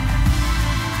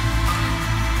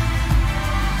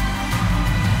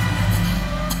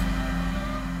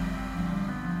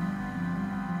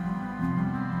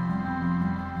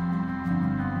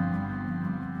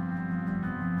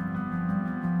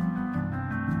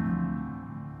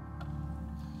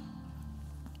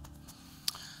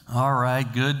All right,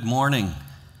 good morning.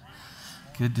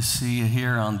 Good to see you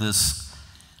here on this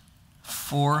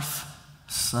fourth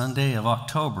Sunday of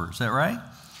October. Is that right?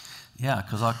 Yeah,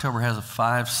 because October has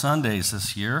 5 Sundays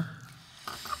this year.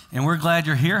 And we're glad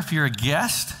you're here. If you're a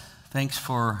guest, thanks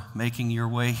for making your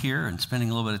way here and spending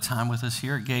a little bit of time with us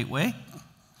here at Gateway.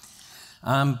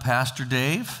 I'm Pastor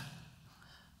Dave.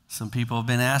 Some people have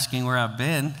been asking where I've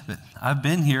been, but I've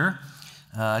been here.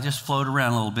 I just floated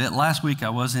around a little bit. Last week I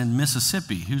was in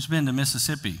Mississippi. Who's been to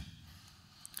Mississippi?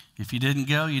 If you didn't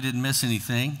go, you didn't miss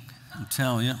anything. I'm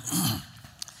telling you.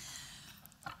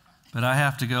 But I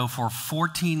have to go for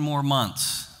 14 more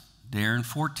months. Darren,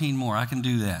 14 more. I can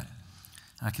do that.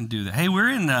 Hey, we're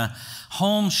in the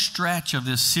home stretch of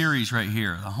this series right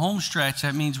here. The home stretch,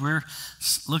 that means we're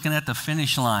looking at the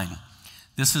finish line.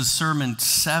 This is sermon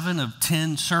 7 of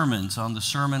 10 sermons on the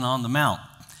Sermon on the Mount.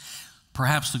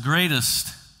 Perhaps the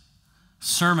greatest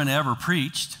sermon ever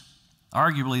preached,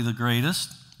 arguably the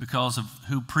greatest because of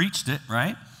who preached it,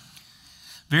 right?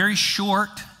 Very short,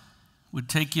 would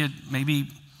take you maybe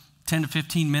 10 to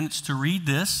 15 minutes to read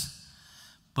this,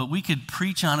 but we could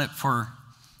preach on it for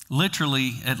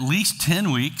literally at least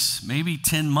 10 weeks, maybe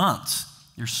 10 months.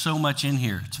 There's so much in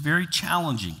here. It's very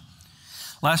challenging.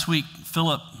 Last week,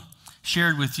 Philip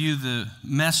shared with you the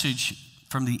message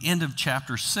from the end of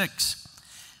chapter 6,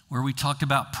 where we talked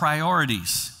about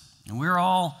priorities. And we're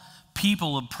all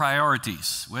people of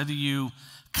priorities. Whether you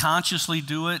consciously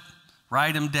do it,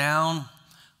 write them down,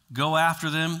 go after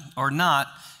them or not,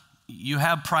 you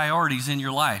have priorities in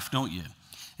your life, don't you?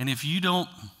 And if you don't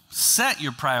set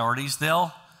your priorities,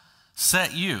 they'll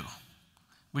set you.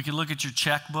 We could look at your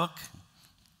checkbook,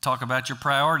 talk about your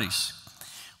priorities.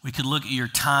 We could look at your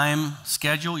time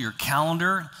schedule, your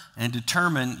calendar, and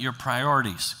determine your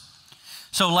priorities.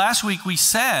 So last week we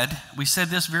said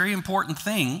this very important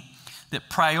thing, that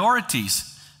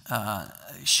priorities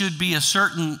should be a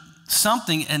certain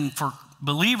something, and for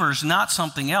believers, not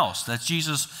something else. That's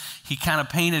Jesus. He kind of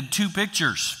painted 2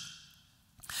 pictures,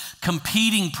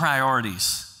 competing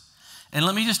priorities. And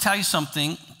let me just tell you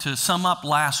something to sum up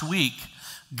last week.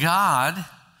 God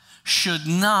should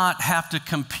not have to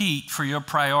compete for your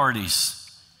priorities.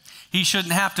 He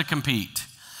shouldn't have to compete.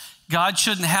 God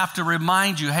shouldn't have to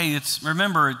remind you, hey,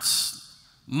 remember, it's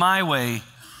my way.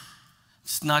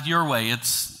 It's not your way.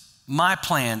 It's my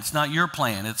plan. It's not your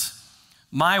plan. It's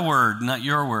my word, not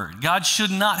your word. God should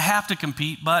not have to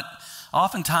compete, but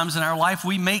oftentimes in our life,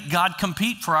 we make God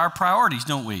compete for our priorities,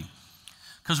 don't we?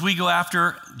 Because we go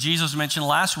after, Jesus mentioned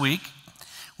last week,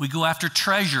 we go after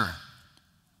treasure,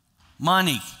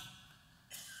 money.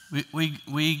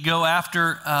 We go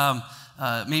after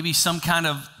maybe some kind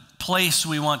of place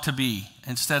we want to be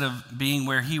instead of being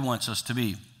where He wants us to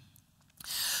be.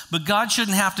 But God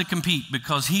shouldn't have to compete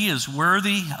because He is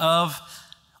worthy of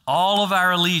all of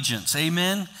our allegiance.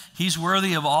 Amen? He's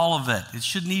worthy of all of it. There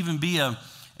shouldn't even be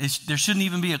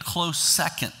a close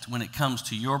second when it comes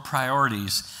to your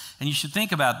priorities. And you should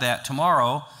think about that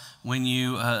tomorrow when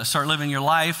you start living your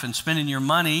life and spending your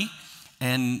money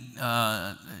and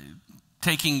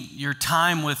taking your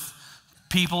time with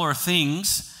people or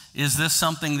things. Is this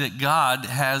something that God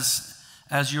has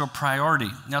as your priority?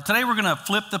 Now, today we're going to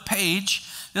flip the page.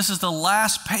 This is the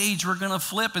last page we're going to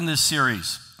flip in this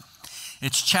series.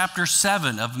 It's chapter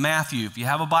 7 of Matthew. If you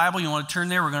have a Bible, you want to turn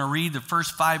there. We're going to read the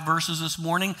first 5 verses this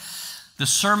morning. The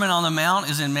Sermon on the Mount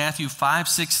is in Matthew 5,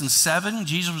 6, and 7.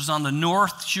 Jesus was on the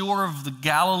north shore of the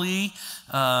Galilee,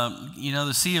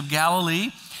 the Sea of Galilee.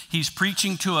 He's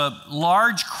preaching to a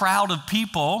large crowd of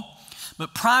people.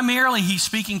 But primarily, he's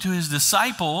speaking to his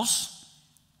disciples.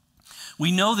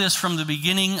 We know this from the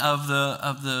beginning of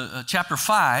the chapter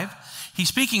 5. He's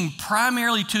speaking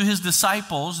primarily to his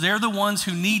disciples. They're the ones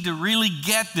who need to really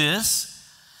get this.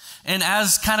 And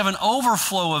as kind of an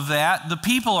overflow of that, the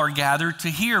people are gathered to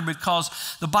hear, because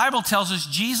the Bible tells us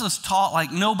Jesus taught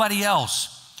like nobody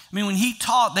else. I mean, when he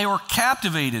taught, they were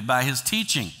captivated by his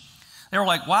teaching. They were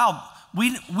like, wow,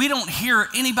 we don't hear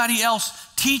anybody else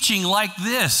teaching like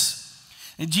this.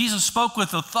 And Jesus spoke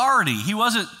with authority. He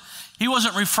wasn't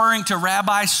referring to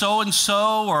Rabbi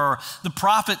so-and-so or the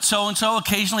prophet so-and-so.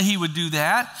 Occasionally he would do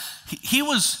that. He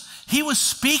was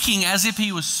speaking as if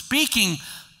he was speaking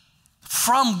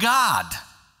from God.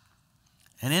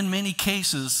 And in many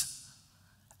cases,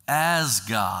 as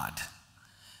God.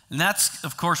 And that's,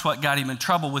 of course, what got him in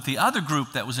trouble with the other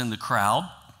group that was in the crowd.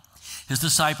 His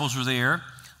disciples were there.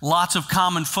 Lots of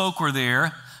common folk were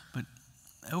there.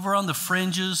 Over on the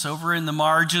fringes, over in the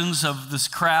margins of this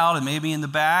crowd, and maybe in the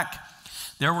back,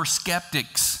 there were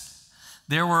skeptics.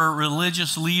 There were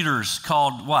religious leaders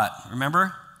called what?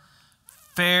 Remember?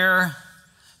 Pharisees.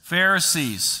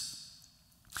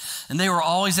 And they were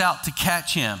always out to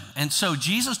catch him. And so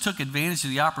Jesus took advantage of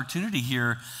the opportunity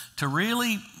here to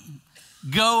really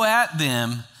go at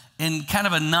them in kind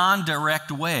of a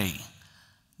non-direct way.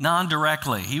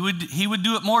 Non-directly. He would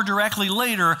do it more directly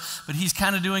later, but he's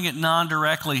kind of doing it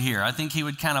non-directly here. I think he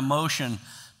would kind of motion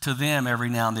to them every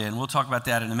now and then. We'll talk about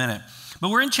that in a minute. But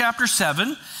we're in chapter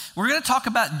 7. We're going to talk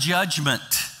about judgment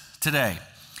today.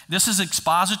 This is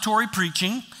expository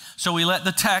preaching, so we let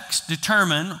the text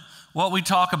determine what we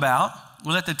talk about.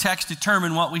 We let the text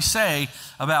determine what we say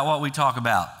about what we talk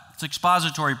about. It's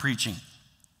expository preaching.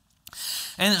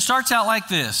 And it starts out like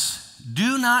this: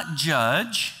 do not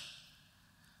judge,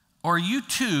 or you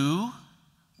too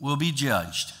will be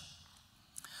judged.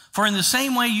 For in the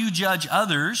same way you judge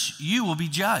others, you will be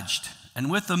judged. And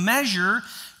with the measure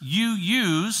you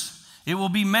use, it will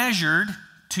be measured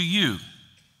to you.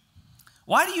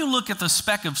 Why do you look at the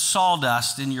speck of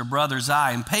sawdust in your brother's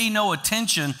eye and pay no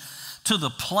attention to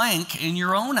the plank in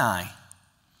your own eye?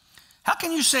 How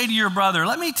can you say to your brother,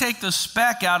 let me take the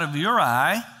speck out of your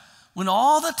eye, when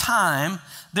all the time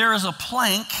there is a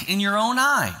plank in your own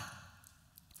eye?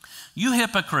 You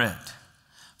hypocrite,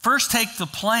 first take the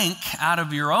plank out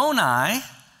of your own eye,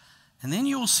 and then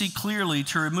you will see clearly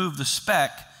to remove the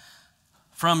speck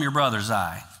from your brother's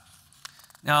eye.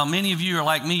 Now, many of you are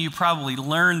like me. You probably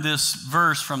learned this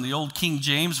verse from the old King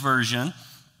James Version.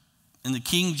 And the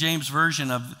King James Version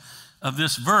of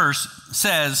this verse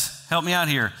says, help me out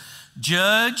here,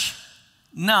 judge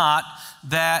not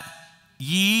that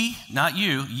ye, not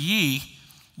you, ye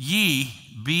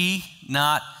be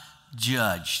not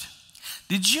judged.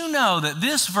 Did you know that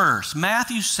this verse,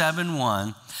 Matthew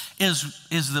 7:1,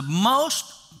 is the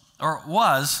most, or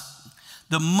was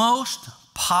the most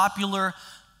popular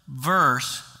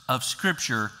verse of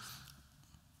Scripture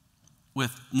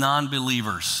with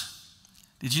non-believers?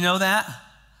 Did you know that?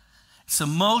 It's the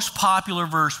most popular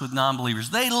verse with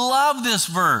non-believers. They love this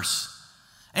verse.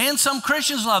 And some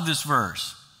Christians love this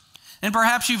verse. And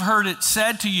perhaps you've heard it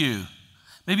said to you.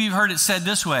 Maybe you've heard it said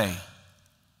this way.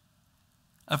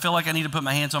 I feel like I need to put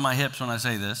my hands on my hips when I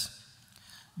say this.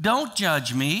 Don't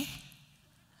judge me.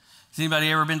 Has anybody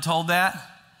ever been told that?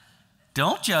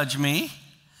 Don't judge me.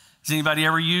 Has anybody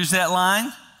ever used that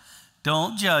line?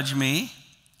 Don't judge me.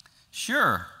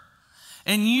 Sure.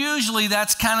 And usually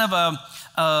that's kind of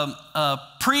a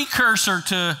precursor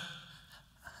to,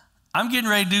 I'm getting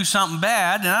ready to do something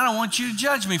bad and I don't want you to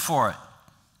judge me for it.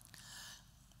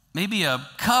 Maybe a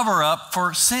cover-up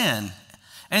for sin.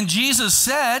 And Jesus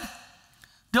said,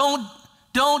 don't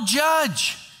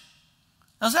judge.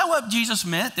 Now, is that what Jesus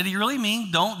meant? Did he really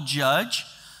mean don't judge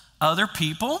other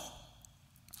people?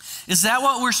 Is that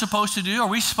what we're supposed to do? Are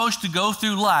we supposed to go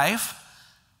through life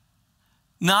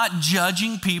not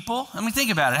judging people? I mean,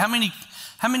 think about it.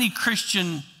 How many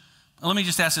Christian, let me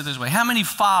just ask it this way. How many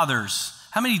fathers,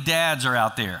 how many dads are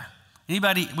out there?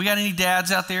 Anybody, we got any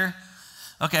dads out there?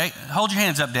 Okay, hold your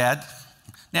hands up, Dad.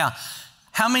 Now,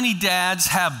 how many dads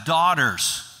have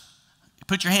daughters?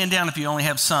 Put your hand down if you only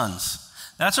have sons.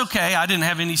 That's okay, I didn't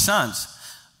have any sons.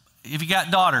 If you got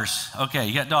daughters, okay,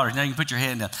 you got daughters, now you can put your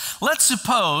hand down. Let's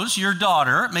suppose your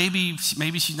daughter, maybe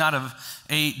she's not of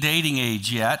a dating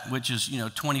age yet, which is,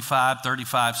 25,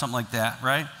 35, something like that,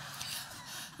 right?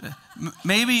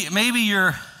 Maybe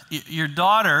your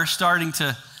daughter starting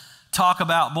to talk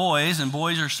about boys, and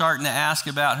boys are starting to ask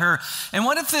about her. And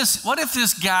what if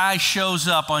this guy shows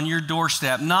up on your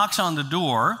doorstep, knocks on the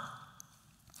door,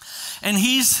 and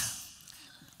you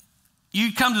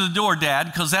come to the door, Dad,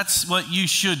 because that's what you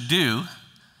should do.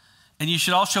 And you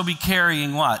should also be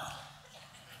carrying what?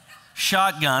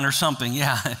 Shotgun or something,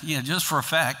 yeah, just for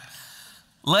effect.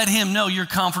 Let him know you're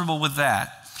comfortable with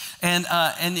that. And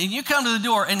you come to the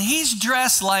door, and he's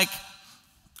dressed like,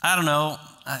 I don't know,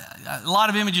 a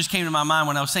lot of images came to my mind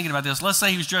when I was thinking about this. Let's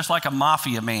say he was dressed like a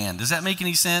mafia man. Does that make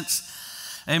any sense?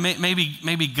 And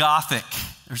maybe Gothic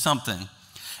or something.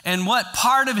 And what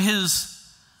part of him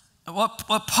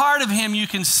you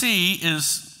can see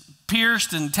is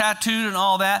pierced and tattooed and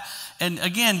all that. And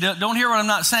again, don't hear what I'm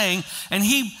not saying. And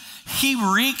he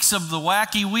reeks of the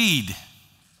wacky weed.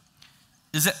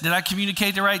 Did I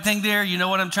communicate the right thing there? You know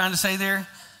what I'm trying to say there?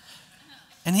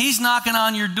 And he's knocking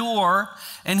on your door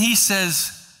and he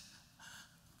says,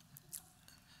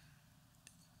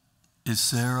 "Is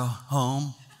Sarah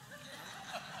home?"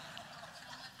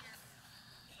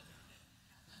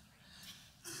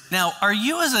 Now, are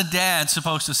you as a dad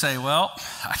supposed to say, well,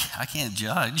 I can't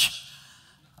judge.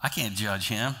 I can't judge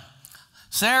him.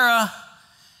 Sarah,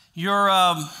 your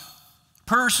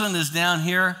person is down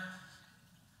here.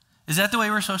 Is that the way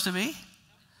we're supposed to be?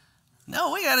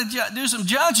 No, we got to do some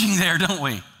judging there, don't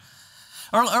we?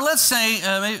 Or let's say,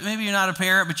 maybe you're not a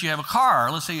parent, but you have a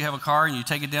car. Let's say you have a car and you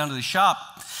take it down to the shop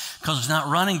because it's not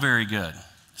running very good.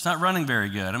 It's not running very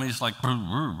good. I mean, it's like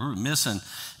missing.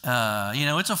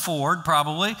 It's a Ford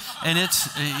probably, and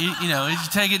it's, you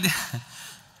take it,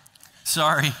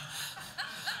 sorry.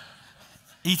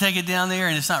 You take it down there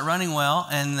and it's not running well,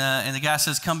 and the guy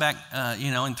says, come back,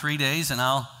 in 3 days, and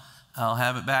I'll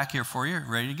have it back here for you,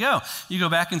 ready to go. You go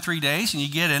back in 3 days and you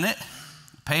get in it,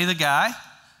 pay the guy.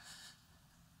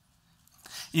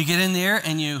 You get in there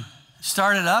and you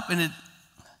start it up, and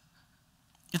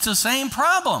it's the same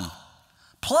problem.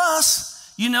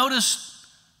 Plus, you notice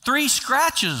 3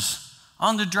 scratches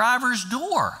on the driver's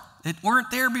door that weren't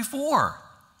there before.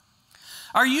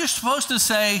 Are you supposed to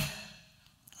say,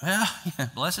 well,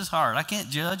 bless his heart, I can't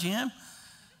judge him.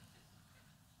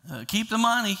 Keep the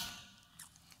money.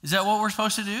 Is that what we're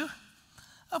supposed to do?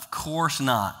 Of course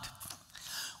not.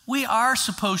 We are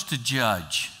supposed to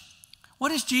judge. What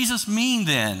does Jesus mean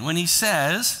then when he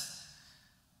says,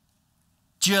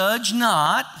 judge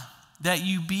not that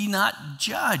you be not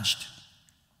judged?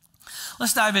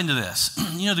 Let's dive into this.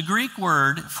 The Greek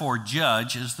word for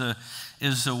judge is the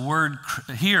word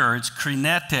here. It's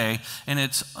krinete, and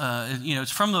it's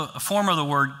from the form of the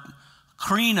word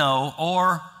krino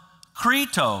or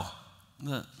krito.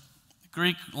 The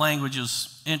Greek language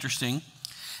is interesting,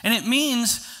 and it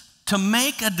means to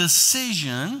make a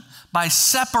decision by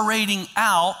separating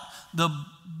out the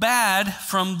bad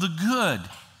from the good.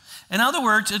 In other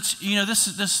words, it's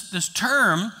this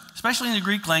term, especially in the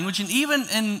Greek language and even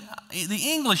in the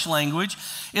English language,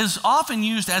 is often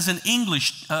used as a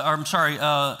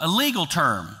legal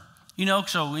term.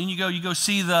 So when you go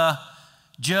see the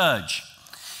judge,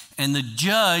 and the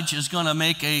judge is going to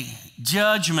make a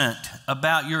judgment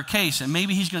about your case, and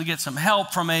maybe he's going to get some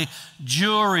help from a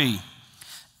jury.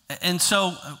 And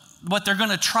so what they're going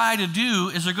to try to do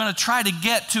is they're going to try to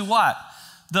get to what?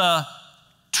 The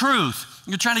truth.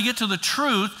 You're trying to get to the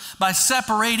truth by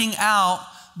separating out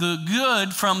the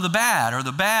good from the bad, or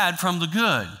the bad from the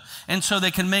good. And so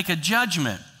they can make a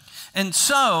judgment. And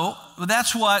so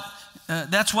that's what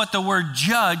the word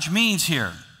judge means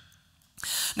here.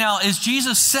 Now, is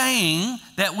Jesus saying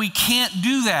that we can't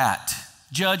do that?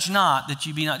 Judge not, that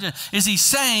you be not judged. Is he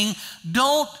saying,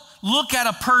 don't look at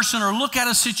a person or look at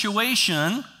a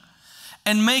situation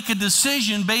and make a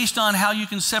decision based on how you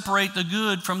can separate the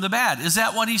good from the bad? Is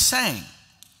that what he's saying?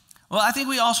 Well, I think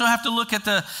we also have to look at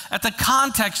the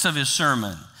context of his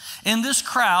sermon. In this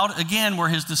crowd, again, were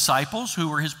his disciples, who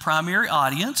were his primary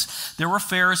audience. There were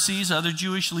Pharisees, other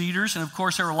Jewish leaders, and of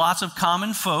course there were lots of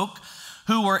common folk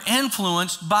who were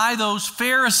influenced by those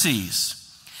Pharisees.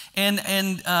 And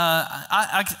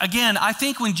I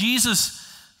think when Jesus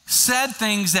said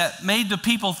things that made the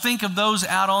people think of those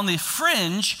out on the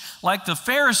fringe, like the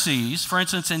Pharisees, for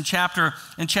instance, in chapter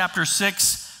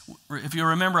 6, if you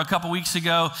remember a couple weeks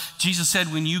ago, Jesus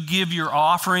said, when you give your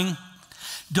offering,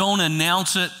 don't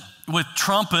announce it with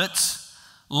trumpets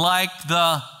like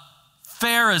the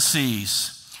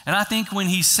Pharisees. And I think when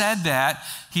he said that,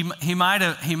 he might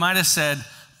have said,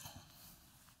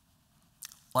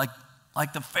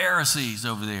 like the Pharisees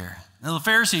over there. Now the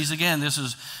Pharisees, again, this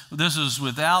is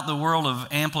without the world of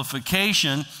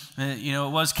amplification.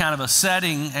 It was kind of a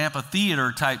setting,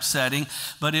 amphitheater type setting,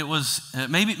 but it was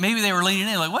maybe they were leaning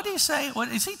in, like, what did he say? What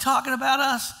is he talking about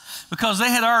us? Because they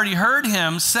had already heard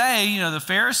him say, the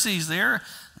Pharisees, they're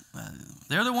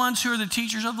the ones who are the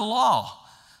teachers of the law.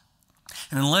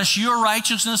 And unless your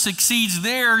righteousness exceeds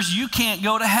theirs, you can't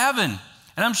go to heaven.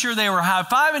 And I'm sure they were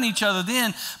high-fiving each other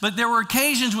then, but there were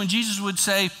occasions when Jesus would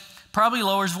say, probably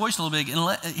lower his voice a little bit,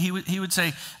 and he would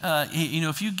say,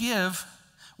 if you give,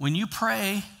 when you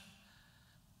pray,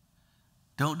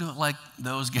 don't do it like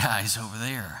those guys over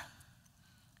there.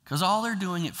 Because all they're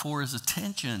doing it for is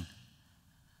attention.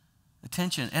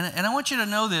 Attention. And I want you to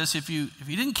know this. If you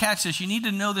didn't catch this, you need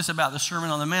to know this about the Sermon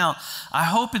on the Mount. I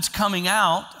hope it's coming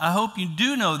out. I hope you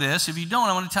do know this. If you don't,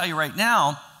 I want to tell you right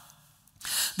now,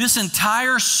 this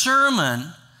entire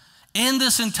sermon,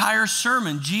 Jesus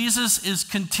is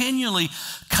continually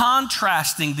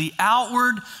contrasting the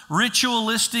outward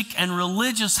ritualistic and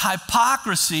religious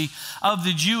hypocrisy of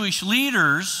the Jewish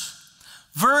leaders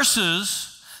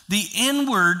versus the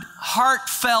inward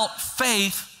heartfelt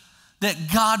faith that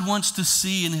God wants to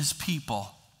see in his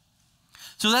people.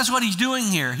 So that's what he's doing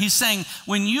here. He's saying,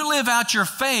 when you live out your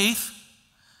faith,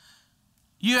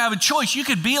 you have a choice. You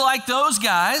could be like those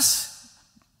guys,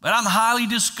 but I'm highly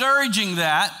discouraging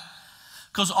that,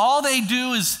 because all they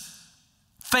do is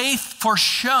faith for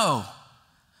show.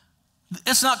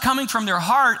 It's not coming from their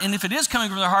heart, and if it is coming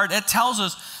from their heart, that tells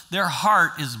us their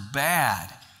heart is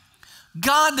bad.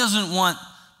 God doesn't want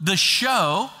the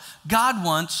show. God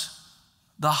wants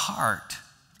the heart.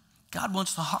 God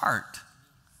wants the heart.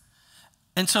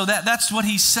 And so that's what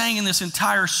he's saying in this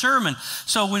entire sermon.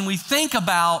 So when we think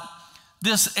about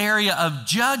this area of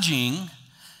judging,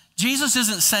 Jesus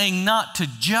isn't saying not to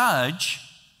judge.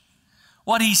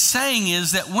 What he's saying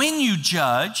is that when you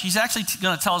judge, he's actually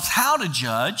going to tell us how to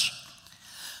judge.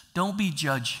 Don't be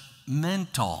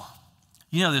judgmental.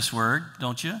 You know this word,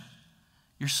 don't you?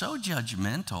 You're so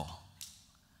judgmental.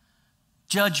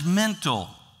 Judgmental.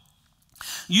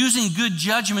 Using good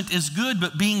judgment is good,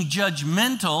 but being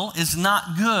judgmental is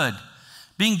not good.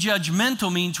 Being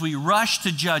judgmental means we rush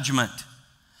to judgment.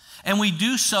 And we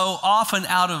do so often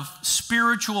out of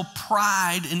spiritual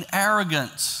pride and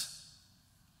arrogance.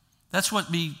 That's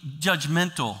what being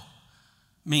judgmental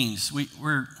means.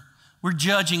 We're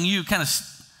judging you, kind of,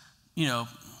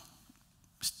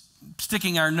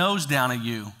 sticking our nose down at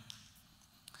you.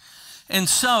 And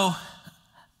so,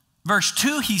 verse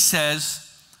 2, he says,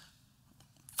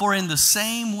 for in the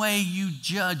same way you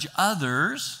judge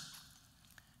others,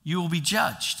 you will be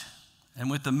judged. And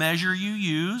with the measure you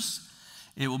use,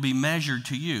 it will be measured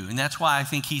to you. And that's why I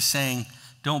think he's saying,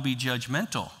 don't be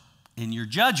judgmental in your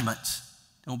judgments.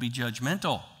 Don't be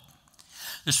judgmental.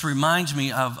 This reminds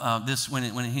me of this when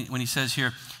he says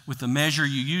here, with the measure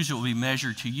you use, it will be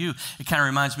measured to you. It kind of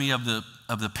reminds me of the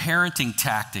parenting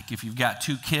tactic. If you've got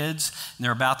two kids and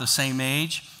they're about the same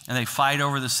age and they fight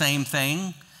over the same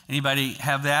thing. Anybody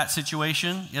have that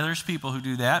situation? Yeah, there's people who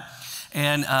do that.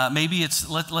 And maybe it's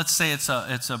let's say it's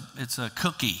a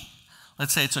cookie.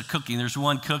 Let's say it's a cookie. And there's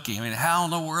one cookie. I mean, how in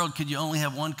the world could you only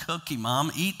have one cookie,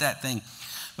 Mom? Eat that thing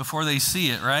before they see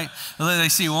it, right? They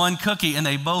see one cookie and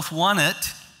they both want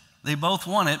it. They both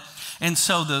want it. And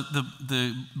so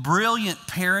the brilliant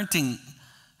parenting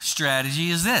strategy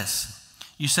is this.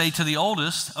 You say to the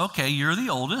oldest, okay, you're the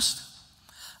oldest.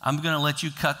 I'm going to let you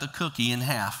cut the cookie in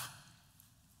half.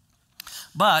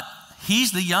 But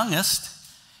he's the youngest.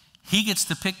 He gets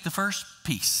to pick the first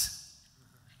piece.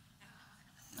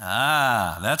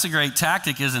 That's a great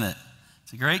tactic, isn't it?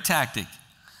 It's a great tactic.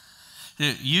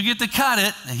 You get to cut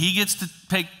it, and he gets to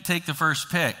take the first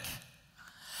pick.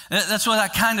 That's what I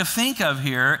kind of think of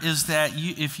here, is that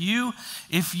if you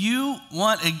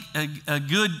want a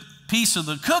good piece of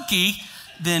the cookie,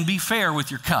 then be fair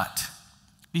with your cut.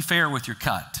 Be fair with your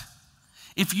cut.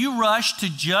 If you rush to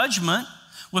judgment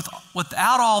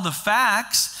without all the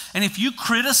facts, and if you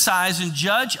criticize and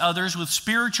judge others with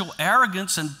spiritual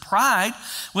arrogance and pride,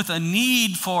 with a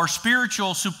need for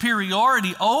spiritual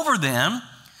superiority over them,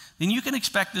 then you can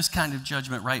expect this kind of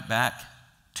judgment right back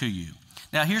to you.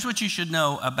 Now, here's what you should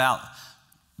know about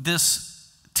this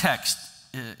text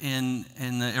in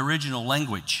the original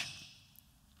language.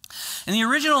 In the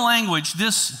original language,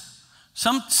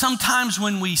 sometimes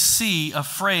when we see a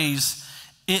phrase,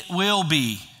 it will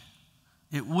be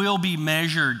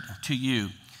measured to you.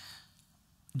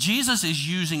 Jesus is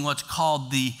using what's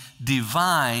called the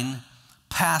divine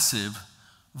passive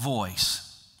voice.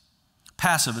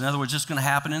 Passive, in other words, it's going to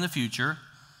happen in the future,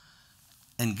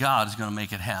 and God is going to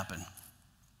make it happen.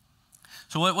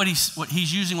 So what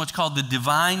he's using what's called the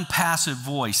divine passive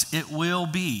voice. It will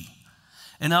be.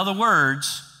 In other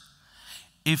words,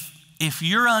 if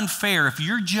you're unfair, if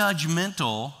you're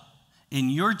judgmental in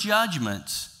your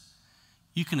judgments,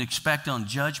 you can expect on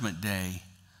Judgment Day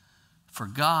for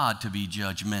God to be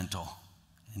judgmental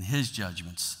in his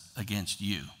judgments against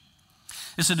you.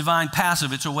 It's a divine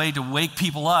passive. It's a way to wake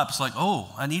people up. It's like,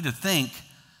 oh, I need to think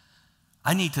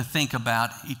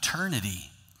about eternity.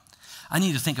 I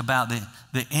need to think about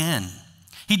the end.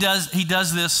 He does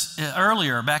this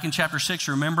earlier, back in chapter 6.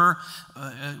 Remember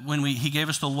when he gave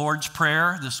us the Lord's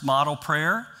Prayer, this model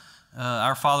prayer,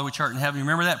 Our Father which art in heaven. You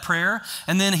remember that prayer?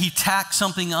 And then he tacks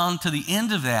something on to the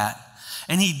end of that,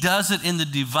 and he does it in the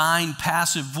divine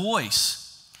passive voice.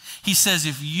 He says,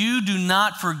 if you do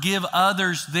not forgive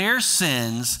others their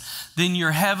sins, then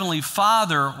your heavenly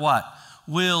Father, what?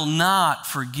 Will not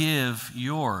forgive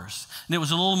yours. And it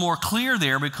was a little more clear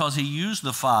there because he used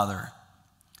the Father.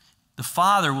 The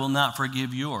Father will not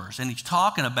forgive yours. And he's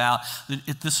talking about,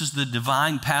 this is the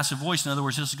divine passive voice. In other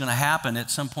words, this is going to happen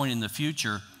at some point in the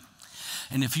future.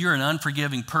 And if you're an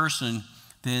unforgiving person,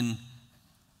 then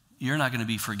you're not going to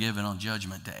be forgiven on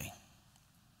Judgment Day.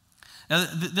 Now,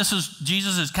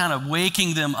 Jesus is kind of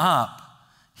waking them up.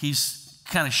 He's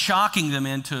kind of shocking them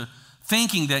into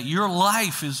thinking that your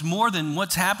life is more than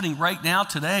what's happening right now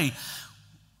today.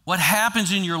 What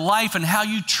happens in your life and how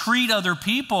you treat other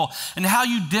people and how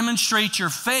you demonstrate your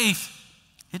faith,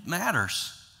 it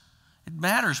matters. It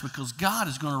matters because God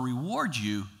is going to reward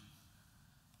you.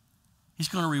 He's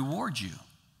going to reward you.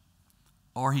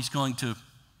 Or he's going to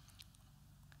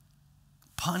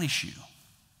punish you.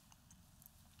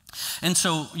 And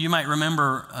so you might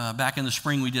remember back in the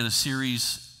spring we did a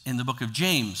series in the book of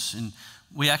James, and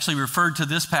we actually referred to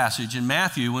this passage in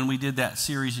Matthew when we did that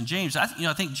series in James.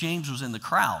 I think James was in the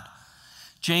crowd.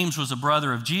 James was a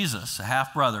brother of Jesus, a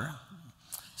half-brother,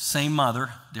 same mother,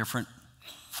 different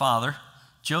father.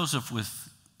 Joseph was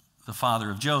the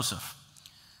father of Joseph.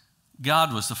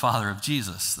 God was the father of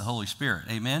Jesus, the Holy Spirit.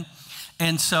 Amen?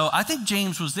 And so I think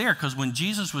James was there because when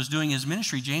Jesus was doing his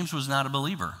ministry, James was not a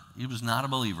believer. He was not a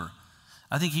believer.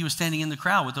 I think he was standing in the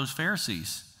crowd with those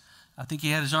Pharisees. I think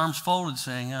he had his arms folded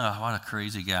saying, oh, what a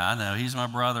crazy guy. I know he's my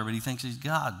brother, but he thinks he's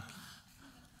God.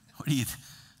 What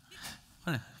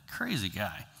a crazy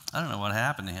guy. I don't know what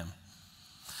happened to him.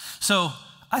 So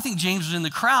I think James was in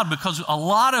the crowd because a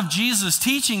lot of Jesus'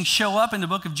 teachings show up in the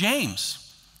book of James.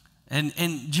 And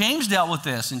James dealt with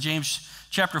this. In James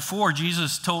chapter 4,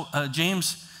 James told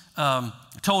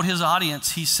his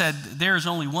audience, he said, there is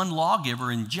only one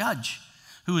lawgiver and judge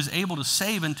who is able to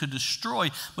save and to destroy.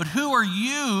 But who are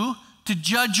you to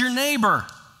judge your neighbor?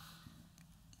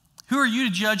 Who are you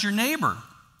to judge your neighbor?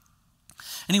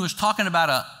 And he was talking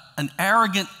about an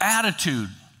arrogant attitude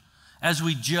as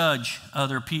we judge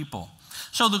other people.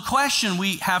 So the question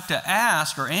we have to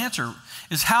ask or answer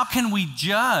is, how can we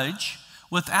judge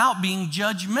without being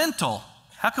judgmental?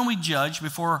 How can we judge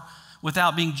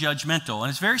without being judgmental? And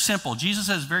it's very simple. Jesus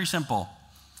says very simple.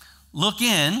 Look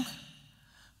in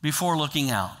before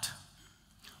looking out.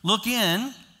 Look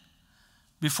in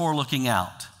before looking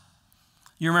out.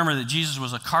 You remember that Jesus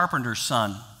was a carpenter's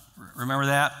son. Remember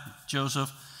that? Joseph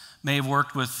may have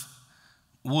worked with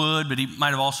wood, but he might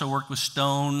have also worked with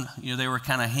stone. You know, they were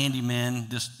kind of handymen.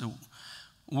 The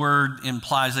word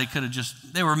implies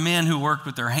they were men who worked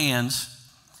with their hands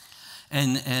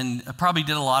and probably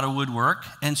did a lot of woodwork.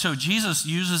 And so Jesus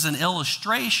uses an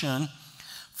illustration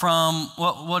from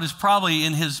what is probably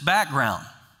in his background,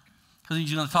 because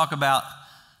he's going to talk about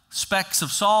specks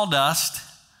of sawdust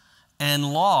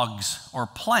and logs or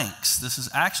planks. This is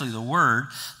actually the word.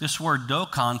 This word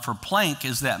dokon for plank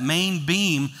is that main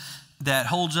beam that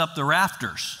holds up the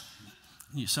rafters.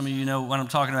 Some of you know what I'm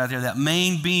talking about there, that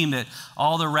main beam that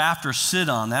all the rafters sit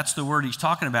on. That's the word he's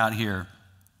talking about here.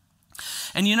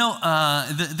 And you know,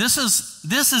 this is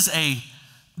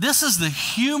the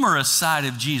humorous side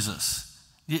of Jesus.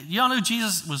 Y'all know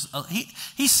Jesus was,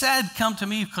 he said, come to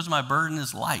me because my burden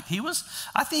is light.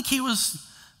 I think he was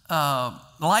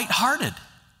lighthearted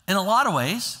in a lot of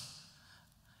ways.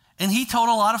 And he said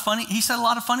a lot of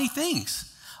funny things.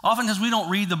 Oftentimes we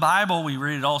don't read the Bible, we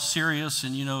read it all serious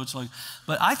and it's like,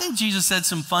 but I think Jesus said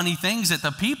some funny things that the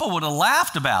people would have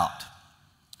laughed about.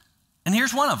 And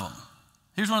here's one of them.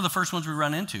 Here's one of the first ones we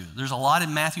run into. There's a lot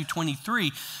in Matthew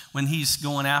 23 when he's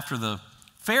going after the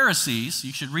Pharisees.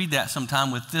 You should read that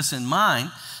sometime with this in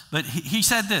mind. But he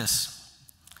said this,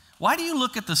 why do you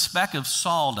look at the speck of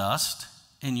sawdust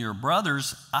in your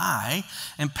brother's eye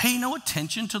and pay no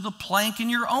attention to the plank in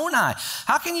your own eye?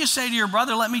 How can you say to your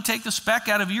brother, let me take the speck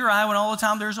out of your eye when all the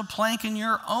time there's a plank in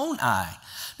your own eye?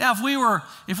 Now,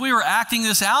 if we were acting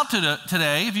this out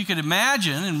today, if you could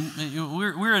imagine, and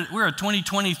we're a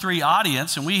 2023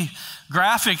 audience, and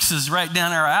graphics is right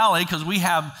down our alley because we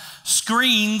have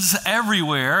screens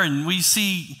everywhere, and we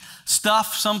see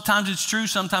stuff. Sometimes it's true,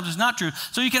 sometimes it's not true.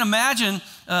 So you can imagine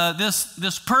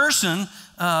this person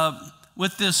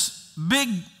with this big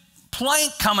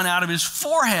plank coming out of his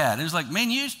forehead. It's like, man,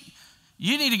 you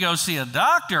need to go see a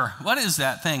doctor. What is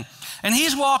that thing? And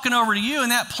he's walking over to you,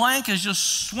 and that plank is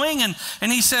just swinging,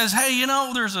 and he says, hey,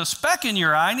 there's a speck in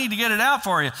your eye. I need to get it out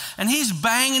for you. And he's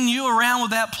banging you around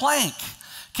with that plank.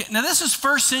 Now, this is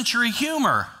first century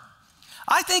humor.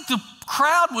 I think the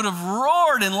crowd would have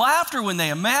roared in laughter when they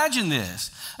imagined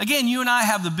this. Again, you and I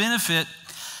have the benefit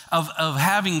of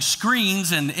having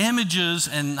screens and images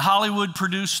and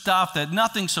Hollywood-produced stuff that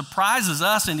nothing surprises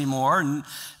us anymore. And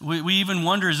we even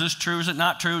wonder, is this true? Is it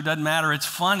not true? It doesn't matter. It's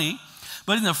funny.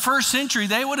 But in the first century,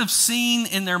 they would have seen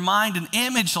in their mind an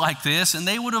image like this, and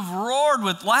they would have roared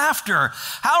with laughter.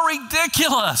 How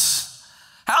ridiculous.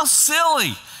 How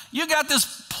silly. You got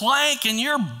this plank, and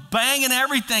you're banging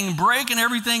everything, breaking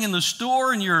everything in the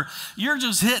store, and you're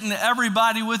just hitting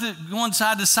everybody with it, going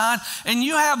side to side, and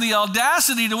you have the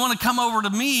audacity to want to come over to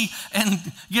me and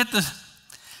get this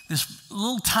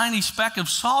little tiny speck of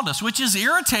sawdust, which is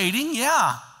irritating,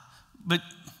 yeah, but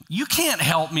you can't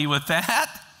help me with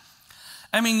that.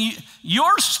 I mean,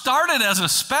 yours started as a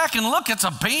speck, and look, it's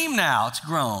a beam now. It's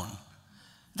grown.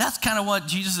 That's kind of what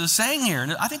Jesus is saying here.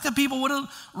 And I think the people would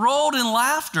have rolled in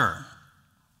laughter.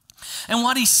 And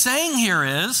what he's saying here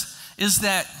is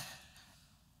that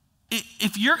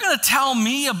if you're going to tell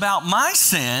me about my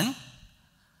sin,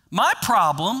 my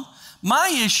problem,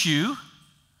 my issue.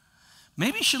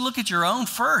 Maybe you should look at your own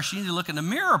first. You need to look in the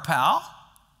mirror, pal,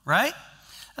 right?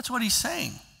 That's what he's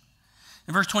saying.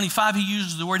 In verse 25, he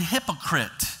uses the word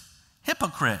hypocrite.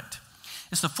 Hypocrite.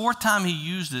 It's the fourth time he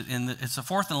used it it's the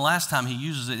fourth and last time he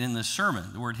uses it in this sermon,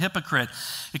 the word hypocrite.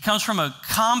 It comes from a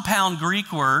compound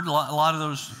Greek word, a lot of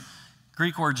those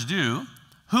Greek words do,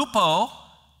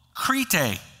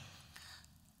 hupokrite.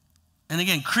 And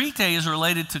again, krite is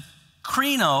related to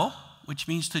krino, which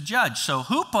means to judge. So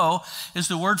hupo is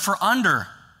the word for under.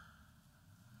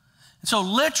 And so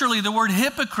literally the word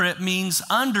hypocrite means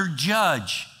under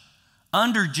judge.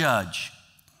 Under judge.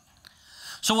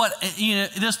 So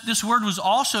this word was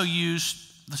also used,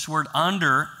 this word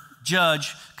under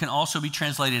judge can also be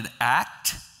translated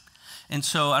act. And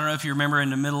so I don't know if you remember in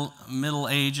the Middle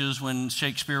Ages when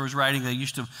Shakespeare was writing,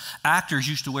 actors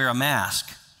used to wear a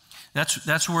mask.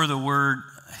 That's where the word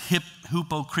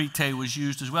hupokrite was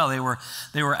used as well.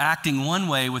 They were acting one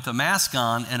way with the mask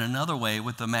on and another way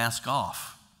with the mask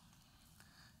off.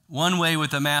 One way with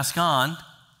the mask on,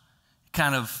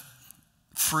 kind of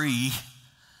free,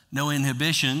 no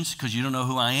inhibitions, because you don't know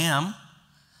who I am.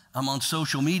 I'm on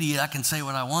social media, I can say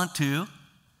what I want to.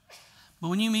 But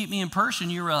when you meet me in person,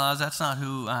 you realize that's not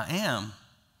who I am.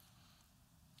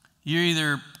 You're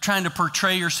either trying to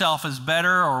portray yourself as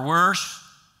better or worse.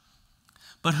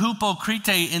 But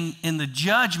hupokrite in the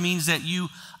judge means that you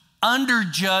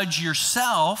underjudge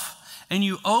yourself and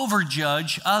you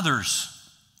overjudge others.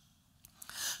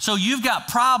 So you've got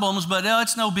problems, but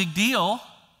it's no big deal.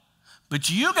 But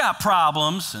you got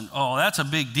problems, and that's a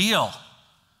big deal.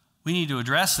 We need to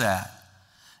address that.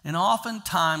 And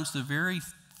oftentimes, the very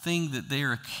thing that they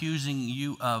are accusing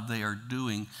you of, they are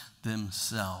doing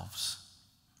themselves.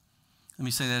 Let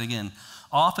me say that again.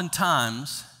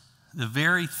 Oftentimes, the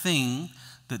very thing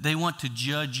that they want to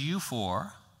judge you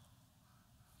for,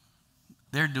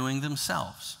 they're doing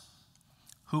themselves.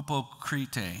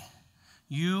 Hupokrite.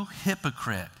 You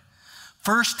hypocrite.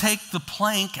 First take the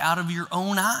plank out of your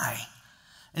own eye,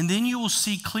 and then you will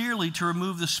see clearly to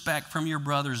remove the speck from your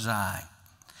brother's eye.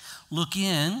 Look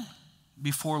in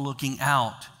before looking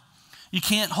out. You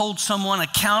can't hold someone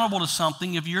accountable to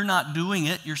something if you're not doing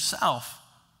it yourself.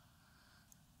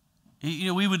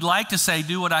 We would like to say,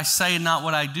 do what I say and not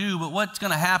what I do, but what's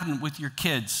going to happen with your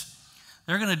kids?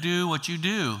 They're going to do what you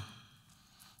do.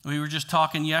 We were just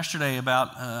talking yesterday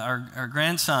about our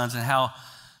grandsons and how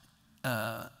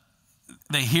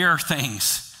they hear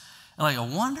things. Like, I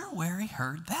wonder where he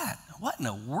heard that. What in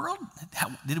the world?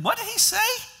 What did he say?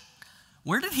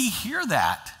 Where did he hear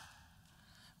that?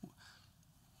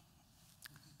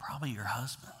 Probably your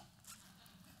husband.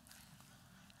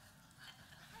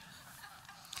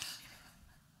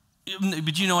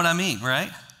 But you know what I mean, right?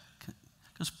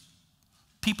 Because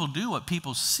people do what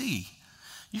people see.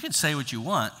 You can say what you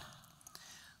want,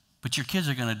 but your kids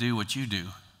are going to do what you do.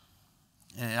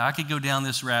 And I could go down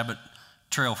this rabbit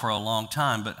trail for a long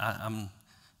time, but I'm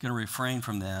going to refrain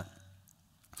from that.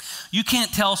 You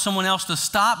can't tell someone else to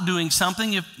stop doing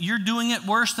something if you're doing it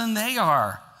worse than they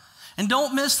are. And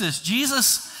don't miss this. Jesus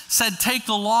said, take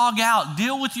the log out,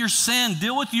 deal with your sin,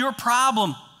 deal with your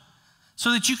problem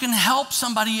so that you can help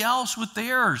somebody else with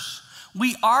theirs.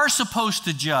 We are supposed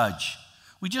to judge.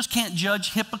 We just can't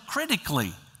judge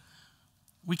hypocritically.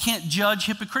 We can't judge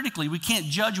hypocritically. We can't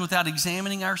judge without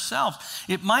examining ourselves.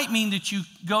 It might mean that you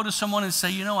go to someone and say,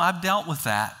 I've dealt with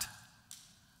that.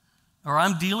 Or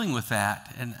I'm dealing with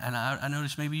that. And I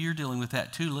notice maybe you're dealing with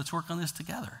that too. Let's work on this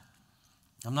together.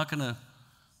 I'm not going to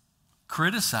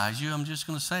criticize you. I'm just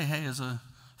going to say, hey, as a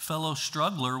fellow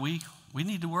struggler, we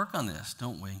need to work on this,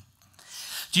 don't we?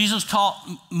 Jesus taught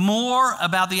more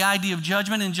about the idea of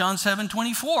judgment in John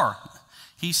 7:24.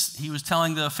 He was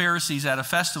telling the Pharisees at a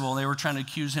festival, they were trying to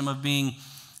accuse him of being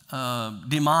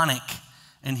demonic.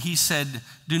 And he said,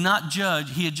 do not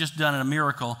judge. He had just done a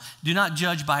miracle. Do not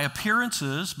judge by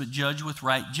appearances, but judge with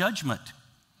right judgment.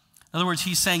 In other words,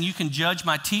 he's saying you can judge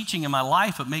my teaching and my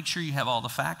life, but make sure you have all the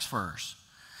facts first.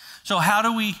 So how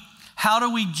do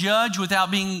we judge without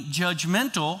being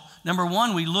judgmental? Number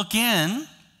one, we look in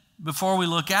before we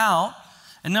look out.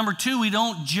 And number two, we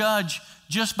don't judge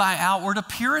just by outward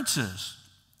appearances.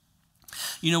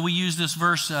 We used this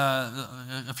verse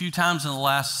a few times in the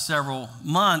last several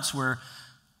months where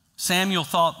Samuel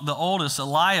thought the oldest,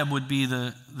 Eliab, would be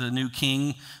the new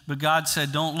king, but God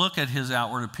said, don't look at his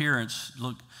outward appearance.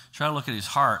 Try to look at his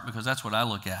heart, because that's what I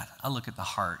look at. I look at the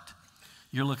heart.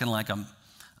 You're looking like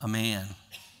a man.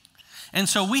 And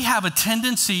so we have a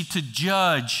tendency to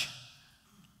judge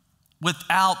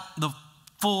without the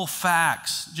full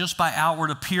facts, just by outward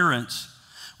appearance,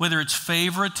 whether it's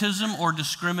favoritism or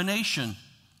discrimination.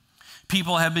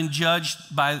 People have been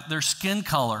judged by their skin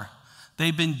color.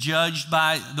 They've been judged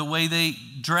by the way they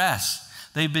dress.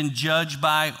 They've been judged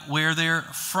by where they're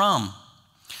from.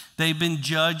 They've been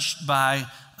judged by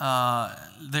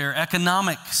their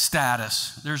economic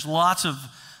status. There's lots of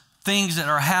things that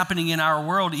are happening in our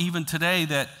world even today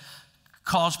that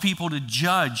cause people to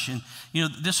judge. And,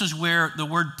 this is where the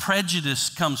word prejudice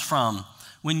comes from.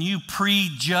 When you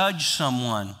prejudge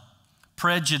someone,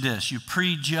 prejudice, you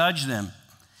prejudge them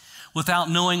without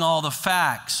knowing all the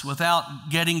facts, without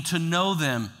getting to know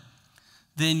them,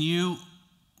 then you're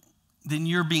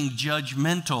being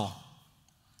judgmental.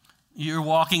 You're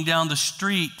walking down the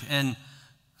street and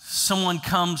someone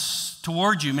comes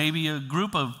toward you, maybe a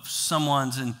group of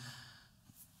someone's, and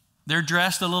they're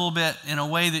dressed a little bit in a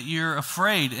way that you're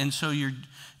afraid, and so you're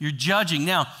judging.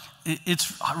 Now,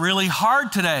 it's really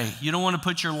hard today. You don't want to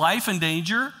put your life in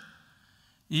danger.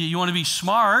 You want to be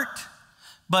smart,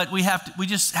 but we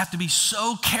just have to be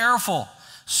so careful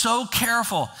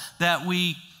that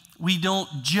we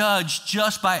don't judge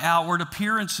just by outward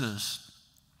appearances.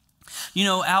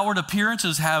 Outward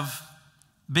appearances have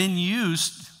been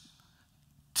used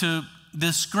to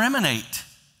discriminate.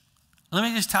 Let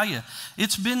me just tell you,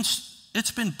 it's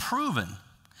been proven.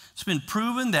 It's been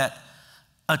proven that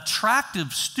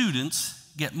attractive students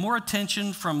get more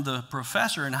attention from the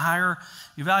professor in higher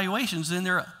evaluations than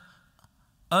their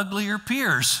uglier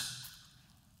peers.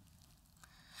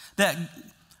 That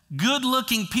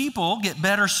good-looking people get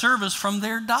better service from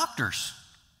their doctors.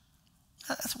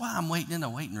 That's why I'm waiting in the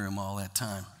waiting room all that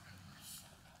time.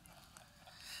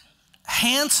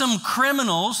 Handsome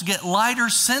criminals get lighter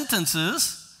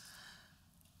sentences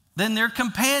than their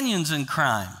companions in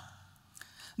crime.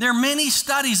 There are many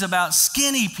studies about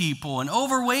skinny people and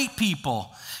overweight people.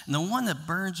 And the one that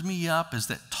burns me up is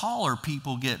that taller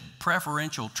people get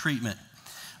preferential treatment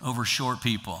over short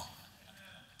people.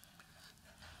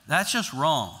 That's just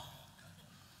wrong.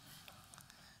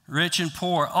 Rich and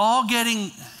poor, all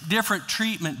getting different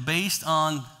treatment based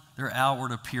on their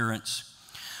outward appearance.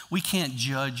 We can't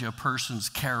judge a person's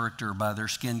character by their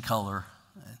skin color.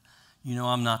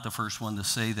 I'm not the first one to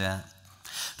say that.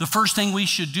 The first thing we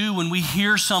should do when we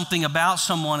hear something about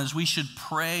someone is we should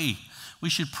pray. We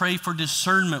should pray for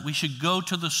discernment. We should go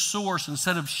to the source.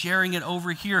 Instead of sharing it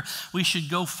over here, we should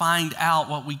go find out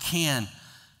what we can,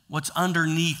 what's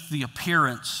underneath the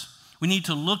appearance. We need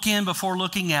to look in before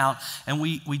looking out, and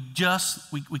we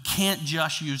can't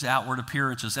just use outward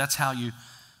appearances. That's how you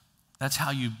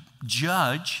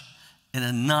judge in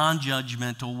a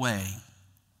non-judgmental way.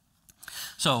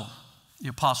 So the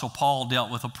Apostle Paul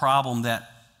dealt with a problem that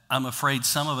I'm afraid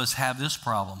some of us have this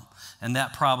problem. And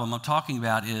that problem I'm talking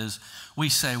about is we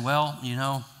say, well,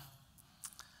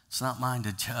 it's not mine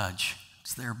to judge.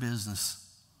 It's their business.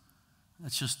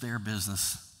 That's just their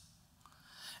business.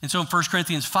 And so in 1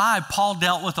 Corinthians 5, Paul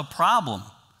dealt with a problem.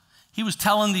 He was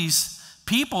telling these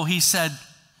people, he said,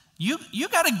 you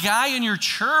got a guy in your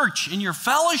church, in your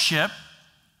fellowship,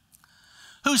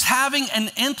 who's having an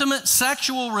intimate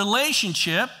sexual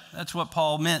relationship, that's what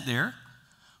Paul meant there,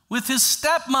 with his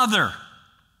stepmother.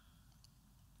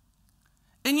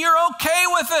 And you're okay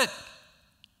with it.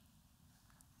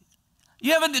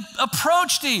 You haven't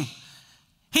approached him.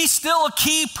 He's still a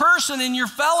key person in your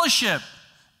fellowship.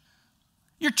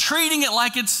 You're treating it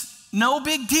like it's no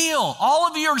big deal. All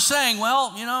of you are saying,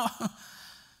 well,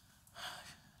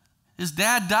 his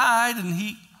dad died and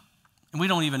we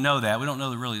don't even know that. We don't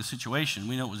know really the situation.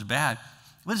 We know it was bad.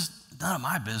 But it's none of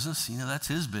my business. That's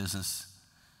his business.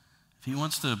 If he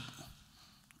wants to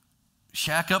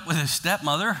shack up with his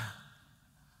stepmother,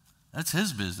 that's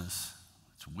his business.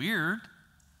 It's weird,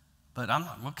 but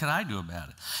what can I do about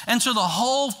it? And so the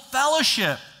whole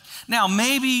fellowship, now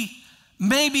maybe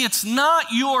it's not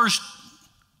yours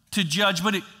to judge,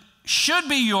 but it should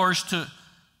be yours to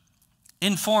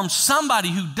inform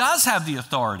somebody who does have the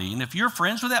authority. And if you're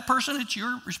friends with that person, it's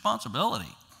your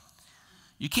responsibility.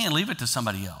 You can't leave it to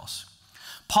somebody else.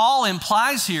 Paul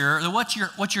implies here that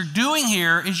what you're doing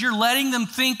here is you're letting them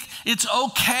think it's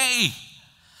okay,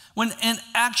 when in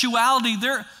actuality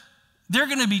they're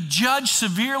going to be judged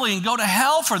severely and go to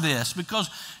hell for this because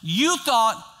you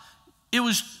thought it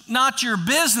was not your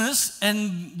business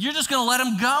and you're just going to let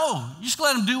them go. You're just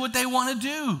going to let them do what they want to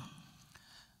do.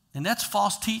 And that's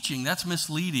false teaching. That's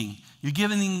misleading. You're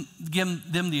giving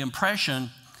them the impression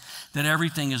that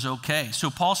everything is okay. So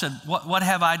Paul said, what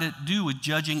have I to do with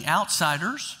judging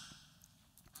outsiders?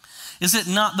 Is it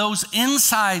not those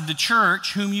inside the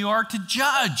church whom you are to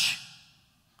judge?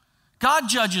 God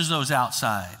judges those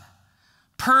outside.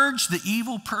 Purge the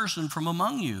evil person from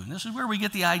among you. And this is where we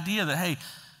get the idea that, hey,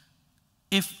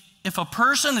 if if a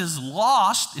person is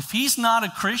lost, if he's not a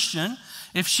Christian,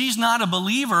 if she's not a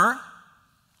believer,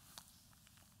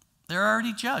 they're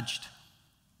already judged.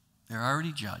 They're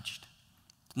already judged.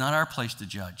 It's not our place to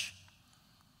judge.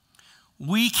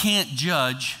 We can't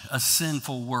judge a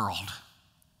sinful world.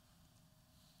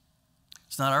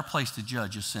 It's not our place to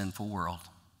judge a sinful world.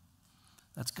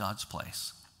 That's God's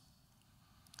place.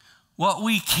 What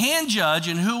we can judge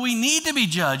and who we need to be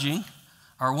judging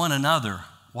are one another.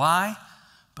 Why?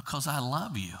 Because I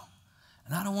love you,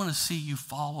 and I don't want to see you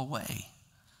fall away.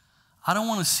 I don't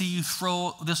want to see you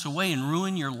throw this away and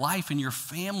ruin your life and your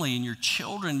family and your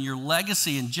children, your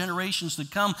legacy and generations to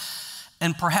come,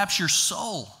 and perhaps your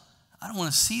soul. I don't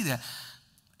want to see that.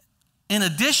 In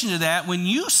addition to that, when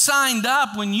you signed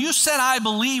up, when you said, I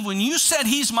believe, when you said,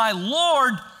 He's my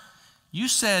Lord, you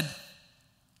said,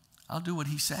 I'll do what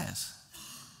He says.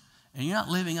 And you're not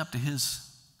living up to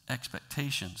His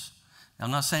expectations. Now,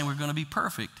 I'm not saying we're going to be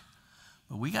perfect,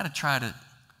 but we got to try to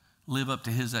live up to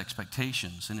His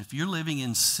expectations. And if you're living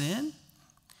in sin,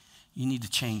 you need to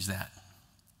change that.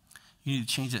 You need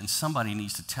to change it, and somebody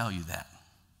needs to tell you that.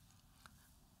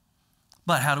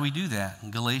 But how do we do that?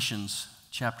 In Galatians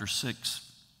chapter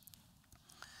 6,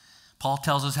 Paul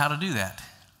tells us how to do that.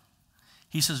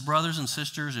 He says, brothers and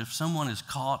sisters, if someone is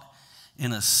caught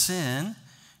in a sin,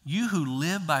 you who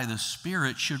live by the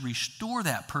Spirit should restore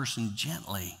that person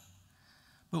gently.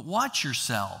 But watch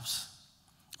yourselves,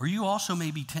 or you also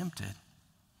may be tempted.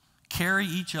 Carry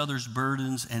each other's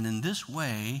burdens, and in this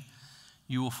way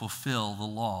you will fulfill the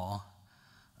law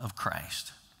of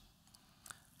Christ.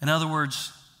 In other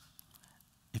words,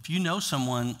 if you know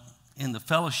someone in the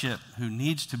fellowship who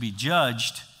needs to be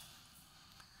judged,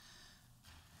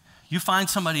 you find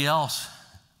somebody else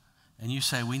and you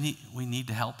say, we need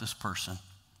to help this person.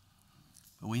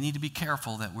 But we need to be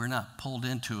careful that we're not pulled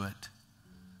into it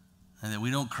and that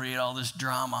we don't create all this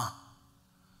drama.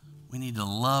 We need to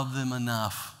love them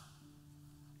enough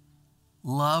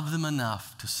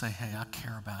to say, hey, I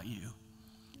care about you.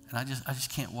 And I just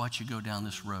can't watch you go down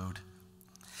this road.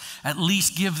 At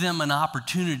least give them an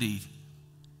opportunity,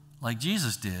 like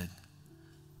Jesus did,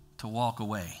 to walk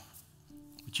away.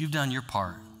 But you've done your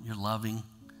part. You're loving,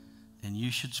 and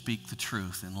you should speak the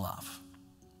truth in love.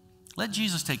 Let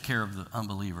Jesus take care of the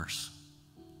unbelievers.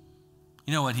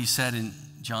 You know what He said in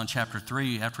John chapter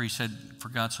 3, after He said, for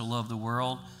God so loved the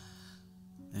world,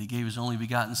 that He gave His only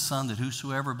begotten Son, that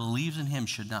whosoever believes in Him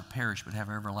should not perish, but have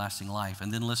everlasting life.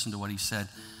 And then listen to what He said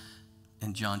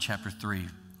in John chapter 3.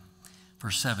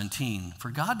 Verse 17,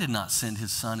 for God did not send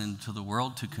His Son into the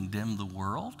world to condemn the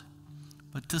world,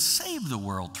 but to save the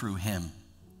world through Him.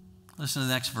 Listen to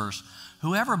the next verse.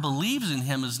 Whoever believes in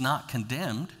Him is not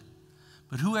condemned,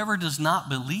 but whoever does not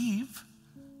believe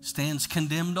stands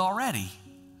condemned already,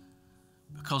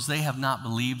 because they have not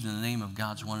believed in the name of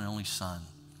God's one and only Son.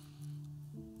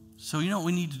 So you know what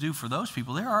we need to do for those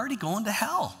people? They're already going to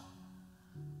hell.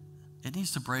 It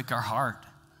needs to break our heart,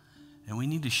 and we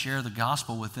need to share the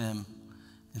gospel with them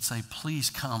and say, please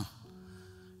come.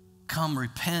 Come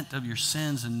repent of your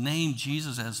sins and name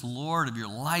Jesus as Lord of your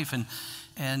life.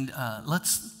 And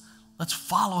let's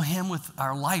follow Him with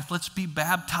our life. Let's be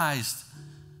baptized,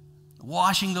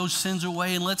 washing those sins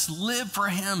away, and let's live for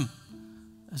Him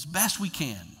as best we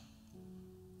can.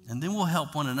 And then we'll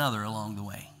help one another along the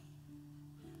way.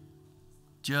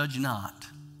 Judge not,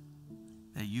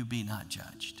 that you be not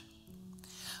judged.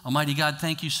 Almighty God,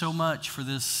 thank you so much for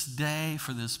this day,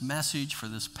 for this message, for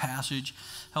this passage.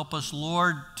 Help us,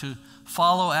 Lord, to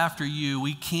follow after you.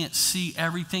 We can't see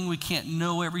everything. We can't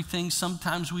know everything.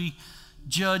 Sometimes we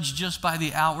judge just by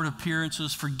the outward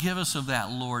appearances. Forgive us of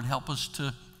that, Lord. Help us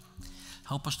to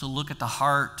look at the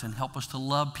heart, and help us to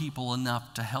love people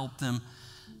enough to help them,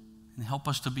 and help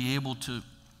us to be able to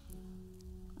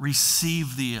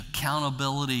receive the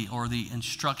accountability or the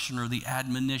instruction or the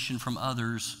admonition from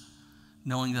others,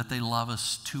 knowing that they love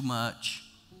us too much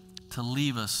to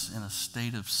leave us in a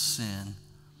state of sin.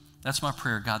 That's my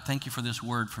prayer, God. Thank you for this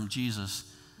word from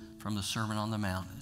Jesus from the Sermon on the Mount.